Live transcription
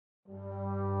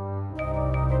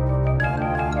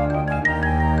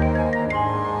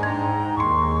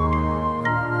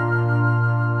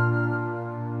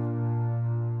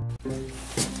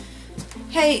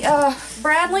Hey,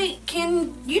 Bradley,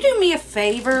 can you do me a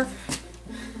favor?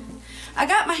 I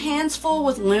got my hands full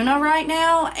with Luna right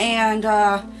now, and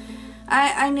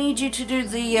I need you to do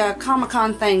the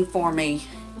Comicon thing for me.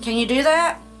 Can you do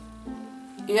that?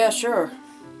 Yeah, sure.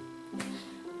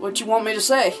 What you want me to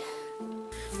say?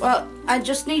 Well, I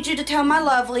just need you to tell my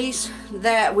lovelies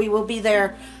that we will be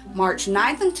there March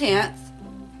 9th and 10th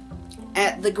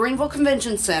at the Greenville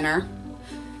Convention Center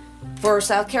for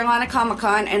South Carolina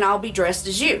Comic-Con, and I'll be dressed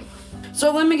as you.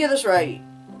 So let me get this right.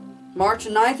 March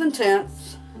 9th and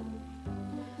 10th,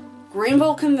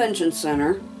 Greenville Convention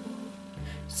Center,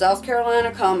 South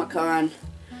Carolina Comic-Con.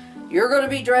 You're going to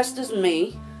be dressed as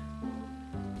me.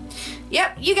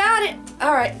 Yep, you got it.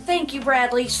 Alright, thank you,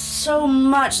 Bradley, so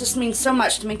much. This means so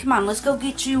much to me. Come on, let's go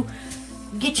get you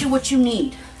what you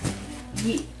need.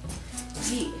 Yeah.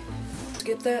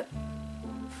 Get that?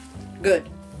 Good.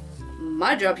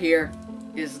 My job here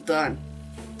is done.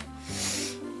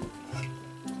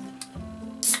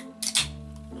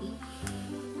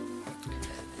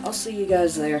 I'll see you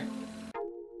guys there.